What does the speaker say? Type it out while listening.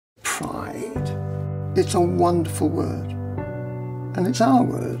Pride. It's a wonderful word. And it's our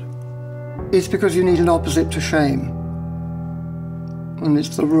word. It's because you need an opposite to shame. And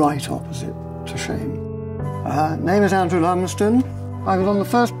it's the right opposite to shame. Name is Andrew Lumsden. I was on the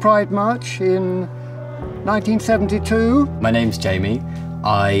first Pride March in 1972. My name's Jamie.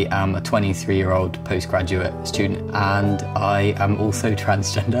 I am a 23-year-old postgraduate student and I am also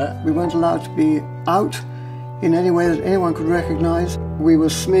transgender. We weren't allowed to be out in any way that anyone could recognise. We were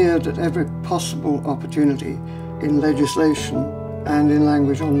smeared at every possible opportunity in legislation and in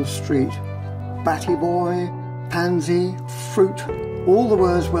language on the street. Batty boy, pansy, fruit, all the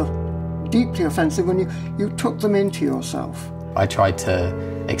words were deeply offensive when you took them into yourself. I tried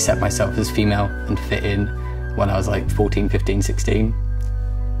to accept myself as female and fit in when I was like 14, 15, 16.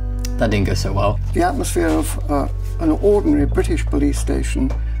 That didn't go so well. The atmosphere of an ordinary British police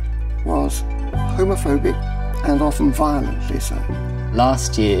station was homophobic and often violently so.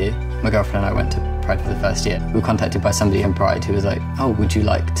 Last year, my girlfriend and I went to Pride for the first year. We were contacted by somebody in Pride who was like, oh, would you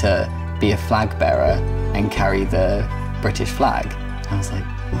like to be a flag bearer and carry the British flag? And I was like,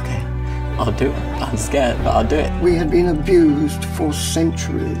 okay, I'll do it. I'm scared, but I'll do it. We had been abused for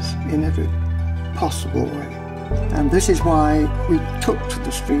centuries in every possible way. And this is why we took to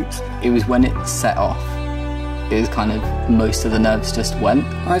the streets. It was when it set off. It was kind of, most of the nerves just went.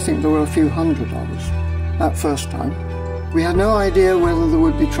 I think there were a few hundred of us that first time. We had no idea whether there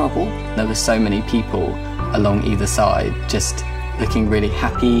would be trouble. There were so many people along either side just looking really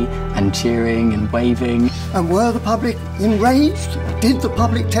happy and cheering and waving. And were the public enraged? Did the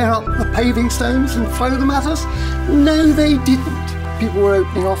public tear up the paving stones and throw them at us? No, they didn't. People were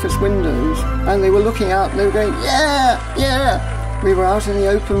opening office windows and they were looking out and they were going, yeah, yeah. We were out in the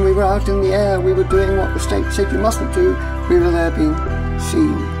open, we were out in the air, we were doing what the state said you mustn't do. We were there being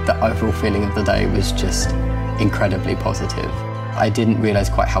seen. The overall feeling of the day was just incredibly positive. I didn't realise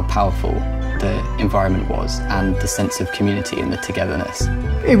quite how powerful the environment was and the sense of community and the togetherness.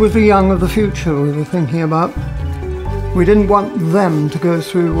 It was the young of the future we were thinking about. We didn't want them to go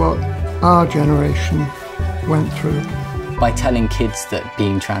through what our generation went through. By telling kids that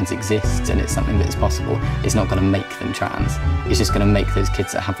being trans exists and it's something that's possible, it's not going to make them trans. It's just going to make those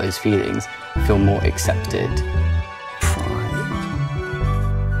kids that have those feelings feel more accepted. Pride.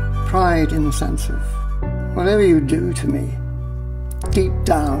 Pride in the sense of, whatever you do to me, deep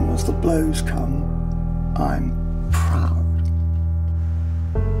down as the blows come, I'm proud.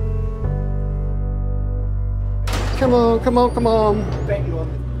 Come on, come on, come on.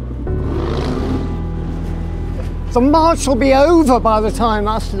 The march will be over by the time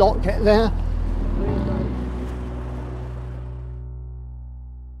us lot get there.